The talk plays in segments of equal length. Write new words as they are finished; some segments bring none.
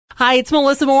Hi, it's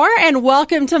Melissa Moore, and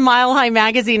welcome to Mile High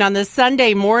Magazine on this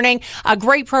Sunday morning. A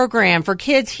great program for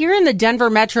kids here in the Denver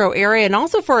metro area and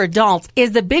also for adults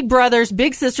is the Big Brothers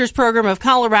Big Sisters program of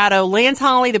Colorado. Lance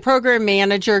Holly, the program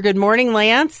manager. Good morning,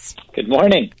 Lance. Good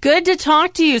morning. Good to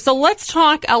talk to you. So let's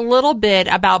talk a little bit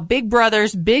about Big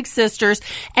Brothers Big Sisters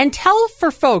and tell for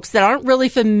folks that aren't really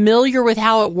familiar with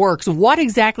how it works, what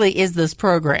exactly is this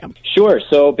program? Sure.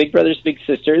 So Big Brothers Big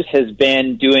Sisters has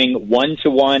been doing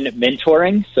one-to-one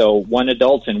mentoring, so one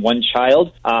adult and one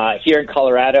child, here in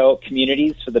Colorado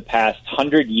communities for the past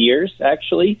 100 years,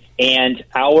 actually. And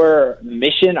our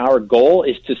mission, our goal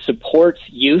is to support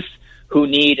youth who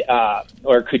need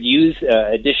or could use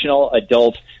additional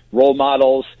adult role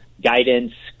models,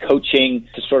 guidance, coaching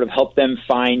to sort of help them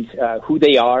find who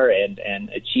they are and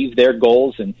achieve their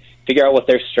goals and figure out what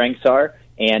their strengths are.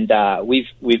 And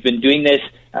we've been doing this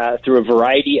through a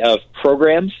variety of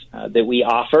programs that we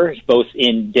offer, both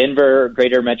in Denver,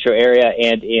 greater metro area,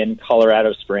 and in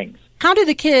Colorado Springs. How do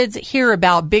the kids hear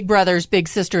about Big Brothers Big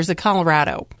Sisters of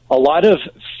Colorado? A lot of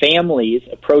families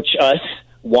approach us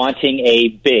wanting a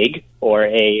big or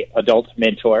a adult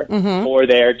mentor for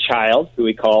their child, who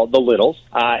we call the littles,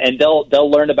 and they'll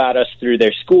learn about us through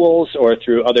their schools or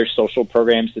through other social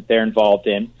programs that they're involved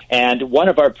in. And one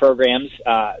of our programs,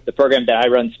 the program that I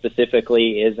run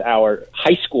specifically, is our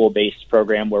high school-based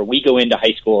program, where we go into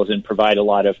high schools and provide a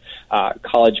lot of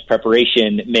college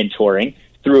preparation mentoring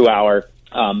through our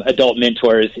adult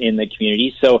mentors in the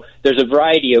community. So there's a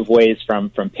variety of ways from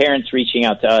parents reaching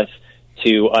out to us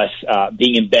to us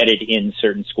being embedded in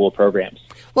certain school programs.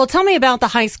 Well, tell me about the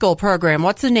high school program.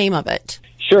 What's the name of it?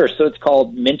 Sure. So it's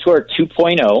called Mentor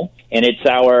 2.0, and it's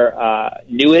our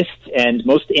newest and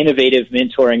most innovative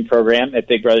mentoring program at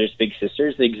Big Brothers Big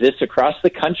Sisters. It exists across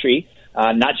the country,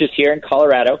 not just here in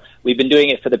Colorado. We've been doing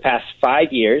it for the past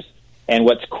 5 years, and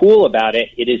what's cool about it,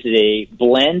 it is a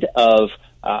blend of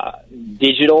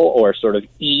digital or sort of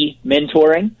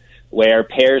e-mentoring, where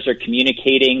pairs are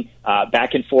communicating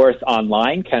back and forth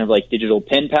online, kind of like digital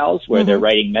pen pals, where they're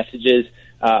writing messages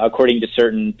according to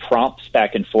certain prompts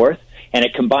back and forth. And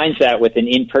it combines that with an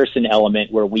in-person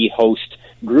element where we host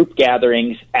group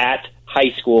gatherings at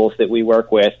high schools that we work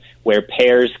with, where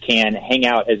pairs can hang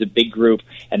out as a big group.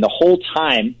 And the whole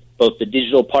time, both the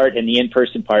digital part and the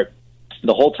in-person part,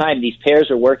 the whole time these pairs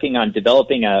are working on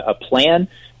developing a plan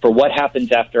for what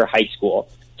happens after high school.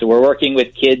 So we're working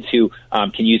with kids who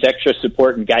can use extra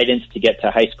support and guidance to get to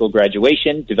high school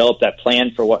graduation, develop that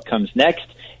plan for what comes next,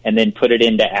 and then put it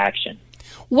into action.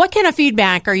 What kind of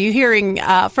feedback are you hearing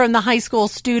from the high school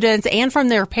students and from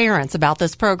their parents about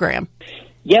this program?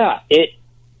 Yeah, it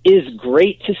is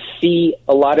great to see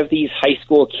a lot of these high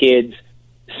school kids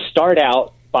start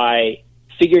out by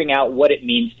figuring out what it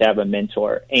means to have a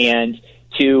mentor and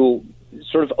to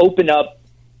sort of open up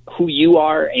who you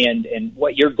are and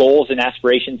what your goals and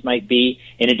aspirations might be,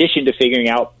 in addition to figuring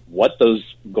out what those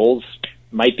goals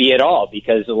might be at all,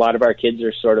 because a lot of our kids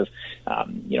are sort of,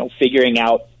 figuring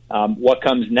out what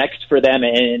comes next for them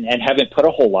and haven't put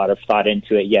a whole lot of thought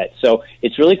into it yet. So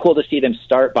it's really cool to see them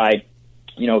start by,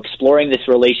 exploring this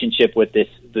relationship with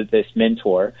this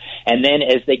mentor. And then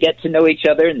as they get to know each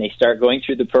other and they start going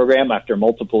through the program after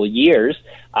multiple years,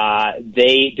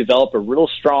 they develop a real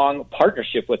strong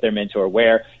partnership with their mentor,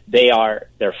 where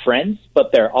they're friends,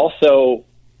 but they're also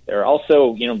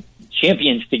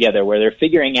champions together, where they're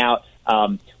figuring out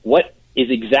what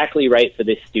is exactly right for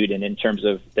this student in terms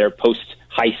of their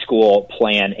post-high school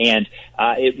plan. And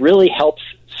it really helps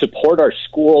support our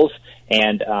schools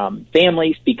and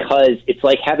families, because it's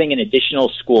like having an additional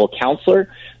school counselor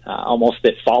almost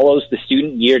that follows the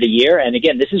student year to year. And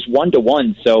again, this is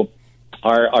one-to-one, so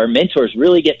our mentors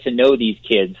really get to know these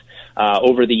kids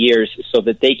over the years so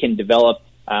that they can develop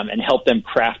and help them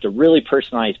craft a really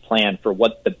personalized plan for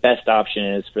what the best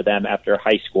option is for them after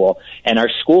high school. And our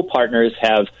school partners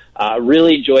have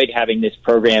really enjoyed having this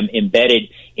program embedded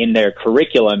in their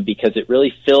curriculum, because it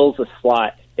really fills a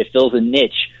slot, it fills a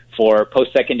niche for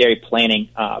post-secondary planning,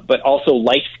 but also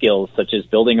life skills such as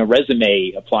building a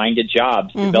resume, applying to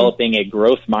jobs, developing a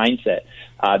growth mindset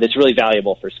that's really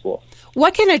valuable for schools.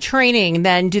 What kind of training,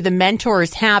 then, do the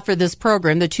mentors have for this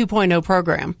program, the 2.0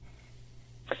 program?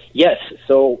 Yes.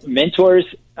 So mentors,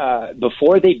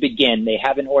 before they begin, they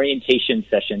have an orientation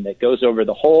session that goes over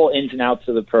the whole ins and outs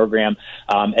of the program,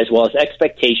 as well as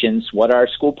expectations, what our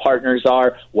school partners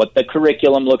are, what the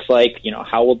curriculum looks like,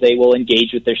 how they will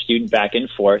engage with their student back and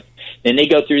forth. Then they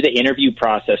go through the interview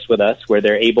process with us, where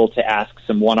they're able to ask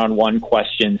some one-on-one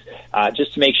questions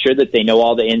just to make sure that they know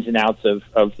all the ins and outs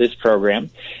of this program.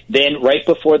 Then right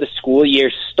before the school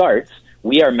year starts,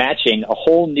 we are matching a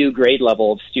whole new grade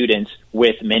level of students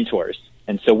with mentors.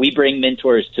 And so we bring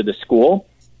mentors to the school,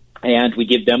 and we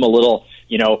give them a little,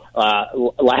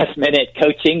 last-minute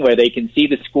coaching where they can see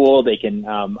the school, they can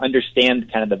understand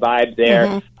kind of the vibe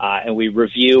there, and we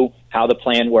review how the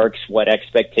plan works, what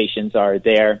expectations are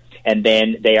there, and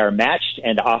then they are matched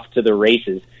and off to the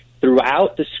races.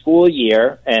 Throughout the school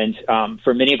year, and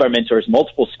for many of our mentors,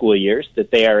 multiple school years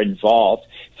that they are involved,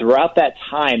 throughout that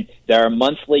time, there are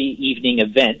monthly evening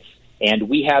events, and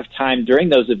we have time during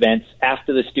those events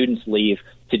after the students leave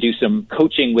to do some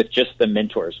coaching with just the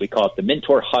mentors. We call it the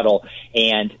Mentor Huddle,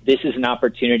 and this is an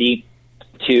opportunity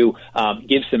to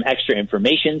give some extra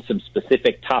information, some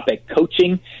specific topic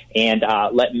coaching, and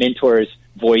let mentors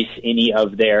voice any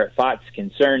of their thoughts,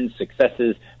 concerns,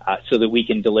 successes, so that we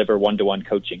can deliver one-to-one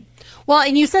coaching. Well,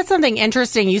 and you said something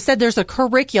interesting. You said there's a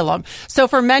curriculum. So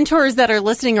for mentors that are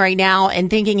listening right now and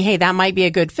thinking, hey, that might be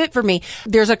a good fit for me,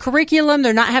 there's a curriculum.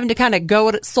 They're not having to kind of go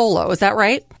it solo. Is that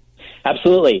right?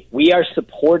 Absolutely. We are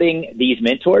supporting these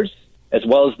mentors as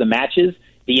well as the matches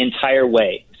the entire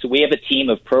way. So we have a team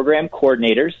of program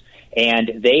coordinators,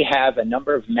 and they have a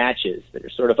number of matches that are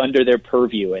sort of under their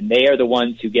purview, and they are the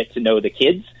ones who get to know the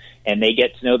kids, and they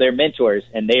get to know their mentors,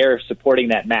 and they are supporting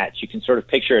that match. You can sort of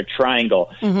picture a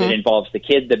triangle that involves the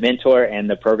kid, the mentor, and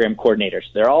the program coordinators.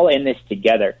 They're all in this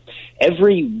together.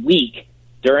 Every week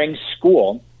during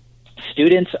school,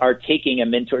 students are taking a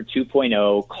Mentor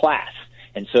 2.0 class.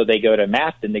 And so they go to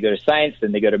math, then they go to science,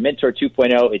 then they go to Mentor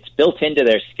 2.0. It's built into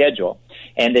their schedule.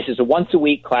 And this is a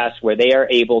once-a-week class where they are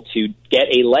able to get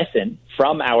a lesson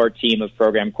from our team of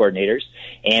program coordinators.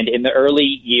 And in the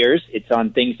early years, it's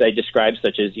on things I described,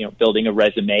 such as, building a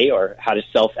resume or how to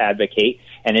self-advocate.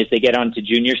 And as they get on to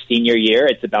junior, senior year,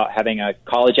 it's about having a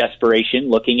college aspiration,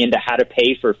 looking into how to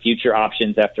pay for future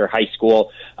options after high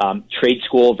school, trade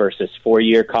school versus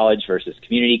four-year college versus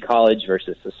community college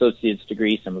versus associate's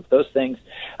degree, some of those things,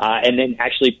 and then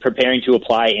actually preparing to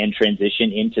apply and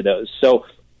transition into those. So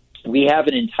we have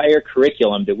an entire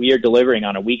curriculum that we are delivering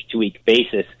on a week-to-week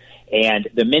basis, and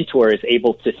the mentor is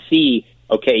able to see,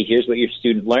 okay, here's what your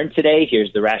student learned today,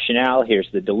 here's the rationale, here's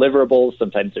the deliverables.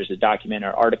 Sometimes there's a document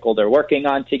or article they're working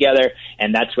on together,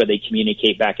 and that's where they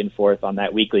communicate back and forth on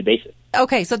that weekly basis.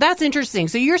 Okay, so that's interesting.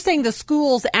 So you're saying the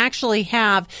schools actually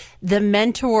have the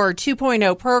Mentor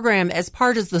 2.0 program as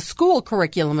part of the school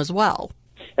curriculum as well.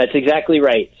 That's exactly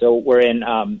right. So we're in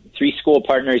 3 school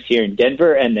partners here in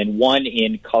Denver and then 1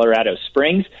 in Colorado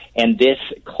Springs, and this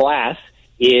class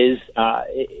is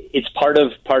it's part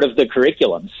of the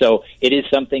curriculum. So it is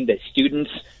something that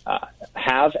students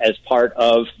have as part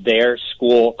of their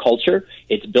school culture.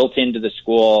 It's built into the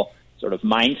school sort of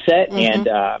mindset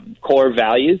and core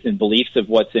values and beliefs of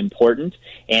what's important.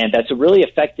 And that's a really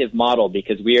effective model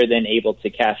because we are then able to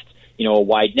cast a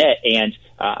wide net and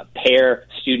pair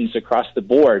students across the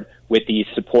board with these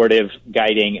supportive,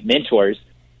 guiding mentors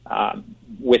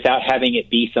without having it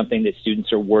be something that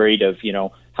students are worried of,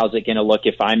 how's it going to look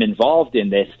if I'm involved in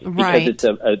this? Because it's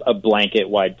a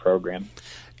blanket-wide program.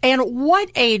 And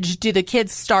what age do the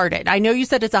kids start at? I know you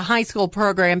said it's a high school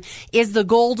program. Is the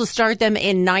goal to start them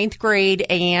in 9th grade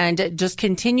and just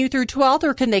continue through 12th,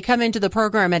 or can they come into the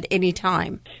program at any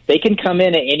time? They can come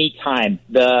in at any time.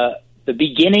 The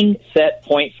beginning set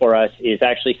point for us is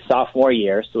actually sophomore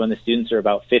year, so when the students are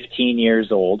about 15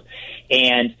 years old.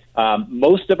 And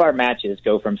most of our matches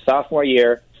go from sophomore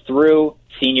year through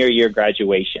senior year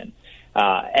graduation.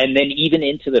 And then even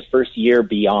into the first year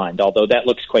beyond, although that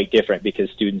looks quite different because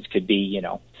students could be,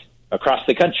 across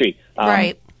the country.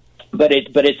 Right. But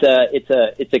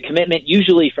it's a commitment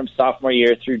usually from sophomore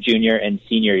year through junior and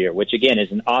senior year, which again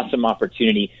is an awesome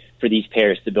opportunity for these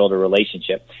pairs to build a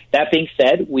relationship. That being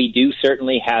said, we do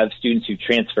certainly have students who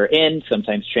transfer in,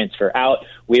 sometimes transfer out.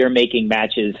 We are making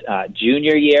matches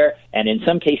junior year and in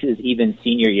some cases even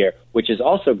senior year, which is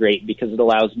also great because it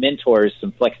allows mentors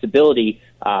some flexibility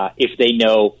if they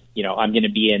know, I'm going to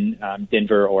be in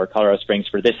Denver or Colorado Springs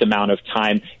for this amount of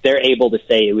time. They're able to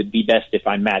say it would be best if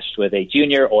I'm matched with a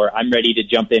junior, or I'm ready to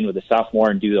jump in with a sophomore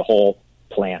and do the whole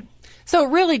plan. So it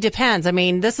really depends. I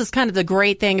mean, this is kind of the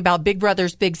great thing about Big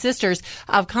Brothers Big Sisters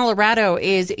of Colorado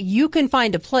is you can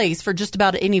find a place for just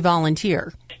about any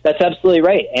volunteer. That's absolutely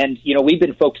right. And, we've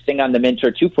been focusing on the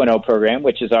Mentor 2.0 program,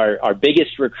 which is our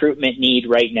biggest recruitment need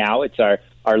right now. It's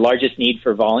our largest need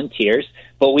for volunteers.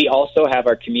 But we also have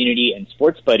our community and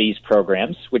sports buddies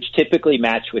programs, which typically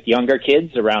match with younger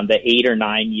kids around the 8 or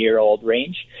 9 year old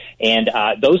range. And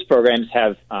those programs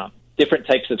have different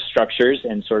types of structures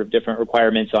and sort of different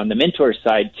requirements on the mentor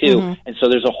side too. And so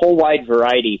there's a whole wide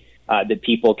variety that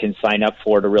people can sign up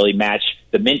for to really match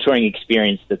the mentoring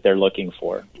experience that they're looking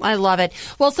for. I love it.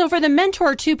 Well, so for the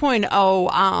Mentor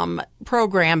 2.0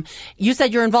 program, you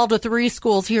said you're involved with 3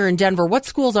 schools here in Denver. What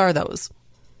schools are those?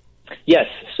 Yes,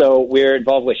 so we're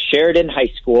involved with Sheridan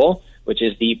High School, which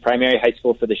is the primary high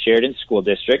school for the Sheridan School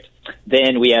District.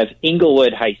 Then we have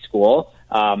Inglewood High School,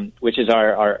 which is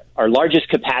our largest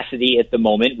capacity at the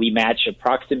moment. We match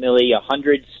approximately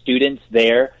 100 students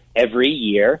there every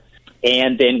year.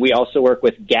 And then we also work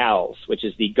with GALS, which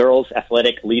is the Girls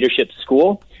Athletic Leadership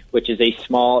School, which is a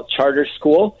small charter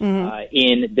school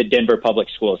in the Denver public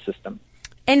school system.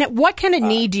 And what kind of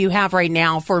need do you have right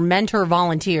now for mentor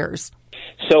volunteers?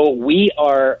 So we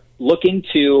are looking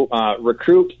to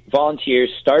recruit volunteers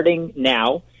starting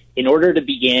now in order to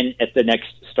begin at the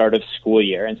next start of school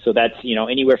year. And so that's,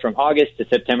 anywhere from August to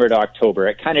September to October.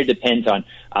 It kind of depends on,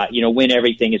 when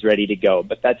everything is ready to go.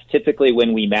 But that's typically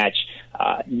when we match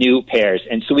new pairs.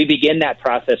 And so we begin that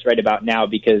process right about now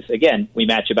because, again, we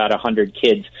match about 100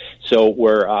 kids. So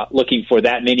we're looking for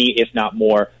that many, if not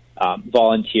more,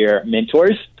 volunteer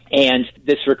mentors. And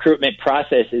this recruitment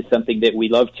process is something that we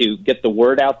love to get the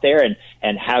word out there and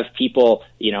have people,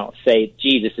 say,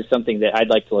 gee, this is something that I'd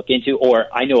like to look into, or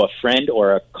I know a friend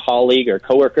or a colleague or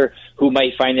coworker who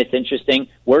might find this interesting.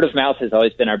 Word of mouth has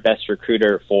always been our best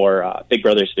recruiter for Big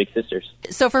Brothers Big Sisters.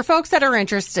 So for folks that are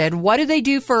interested, what do they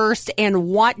do first, and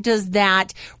what does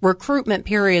that recruitment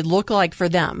period look like for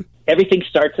them? Everything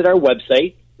starts at our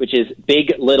website, which is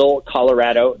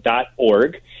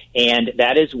biglittlecolorado.org. And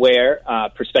that is where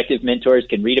prospective mentors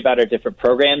can read about our different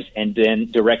programs and then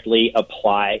directly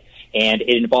apply. And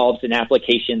it involves an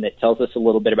application that tells us a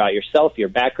little bit about yourself, your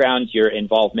background, your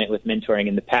involvement with mentoring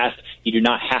in the past. You do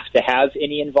not have to have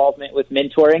any involvement with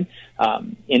mentoring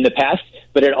in the past,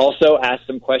 but it also asks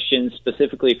some questions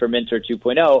specifically for Mentor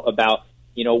 2.0 about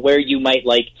where you might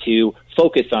like to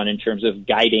focus on in terms of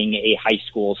guiding a high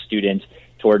school student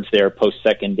towards their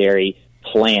post-secondary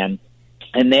plan.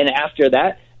 And then after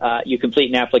that, you complete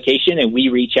an application, and we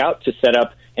reach out to set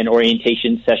up an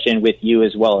orientation session with you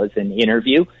as well as an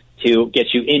interview to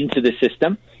get you into the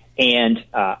system. And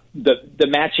the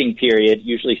matching period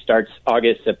usually starts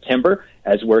August, September,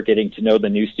 as we're getting to know the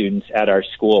new students at our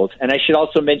schools. And I should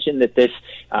also mention that this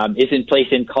is in place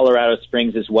in Colorado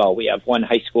Springs as well. We have one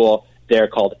high school there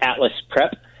called Atlas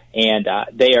Prep, and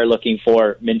they are looking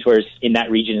for mentors in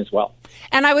that region as well.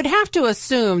 And I would have to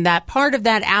assume that part of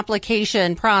that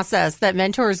application process that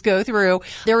mentors go through,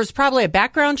 there was probably a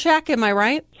background check. Am I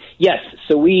right? Yes.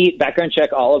 So we background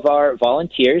check all of our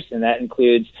volunteers, and that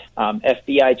includes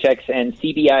FBI checks and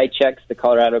CBI checks, the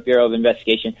Colorado Bureau of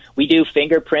Investigation. We do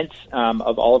fingerprints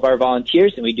of all of our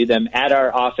volunteers, and we do them at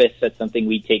our office. That's something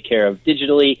we take care of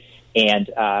digitally. And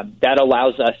that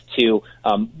allows us to,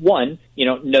 one,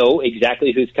 know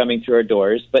exactly who's coming through our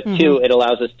doors, but two, it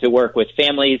allows us to work with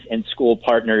families and school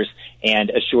partners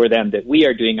and assure them that we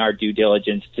are doing our due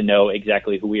diligence to know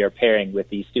exactly who we are pairing with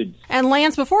these students. And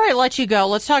Lance, before I let you go,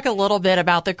 let's talk a little bit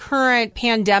about the current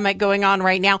pandemic going on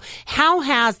right now. How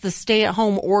has the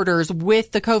stay-at-home orders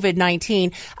with the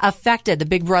COVID-19 affected the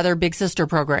Big Brother, Big Sister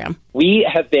program? We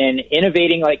have been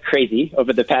innovating like crazy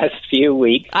over the past few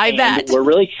weeks. I bet. We're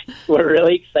really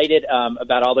excited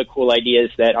about all the cool ideas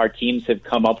that our teams have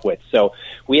come up with. So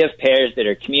we have pairs that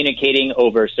are communicating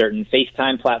over certain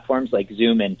FaceTime platforms like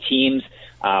Zoom and Teams.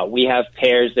 We have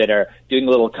pairs that are doing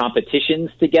little competitions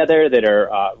together that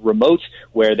are remote,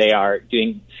 where they are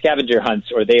doing scavenger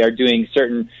hunts or they are doing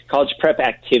certain college prep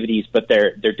activities, but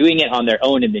they're doing it on their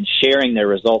own and then sharing their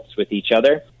results with each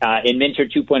other. In Mentor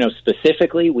 2.0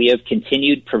 specifically, we have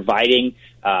continued providing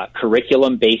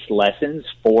curriculum-based lessons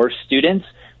for students.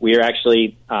 We are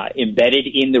actually embedded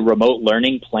in the remote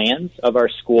learning plans of our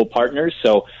school partners.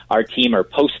 So our team are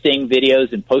posting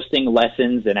videos and posting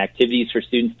lessons and activities for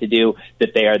students to do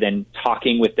that they are then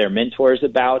talking with their mentors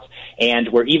about. And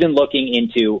we're even looking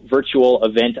into virtual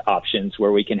event options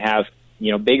where we can have,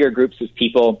 bigger groups of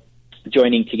people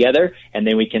joining together, and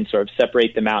then we can sort of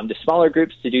separate them out into smaller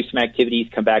groups to do some activities,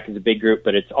 come back as a big group,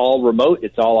 but it's all remote,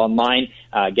 it's all online,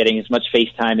 getting as much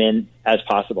FaceTime in as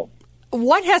possible.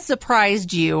 What has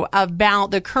surprised you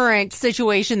about the current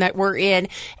situation that we're in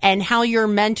and how your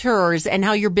mentors and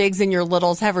how your bigs and your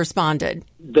littles have responded?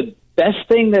 The best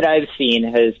thing that I've seen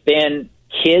has been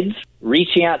kids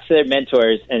reaching out to their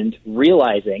mentors and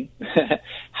realizing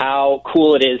how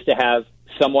cool it is to have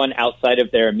someone outside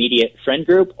of their immediate friend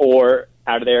group or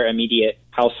out of their immediate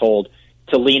household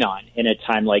to lean on in a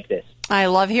time like this. I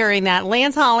love hearing that.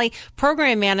 Lance Holly,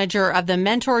 program manager of the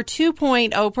Mentor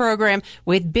 2.0 program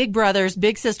with Big Brothers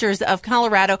Big Sisters of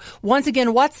Colorado. Once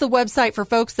again, what's the website for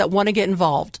folks that want to get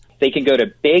involved? they can go to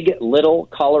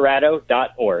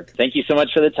biglittlecolorado.org. Thank you so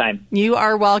much for the time. You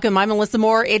are welcome. I'm Melissa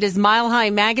Moore. It is Mile High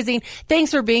Magazine.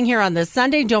 Thanks for being here on this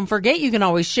Sunday. Don't forget, you can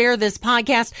always share this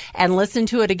podcast and listen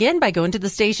to it again by going to the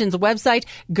station's website.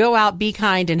 Go out, be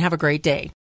kind, and have a great day.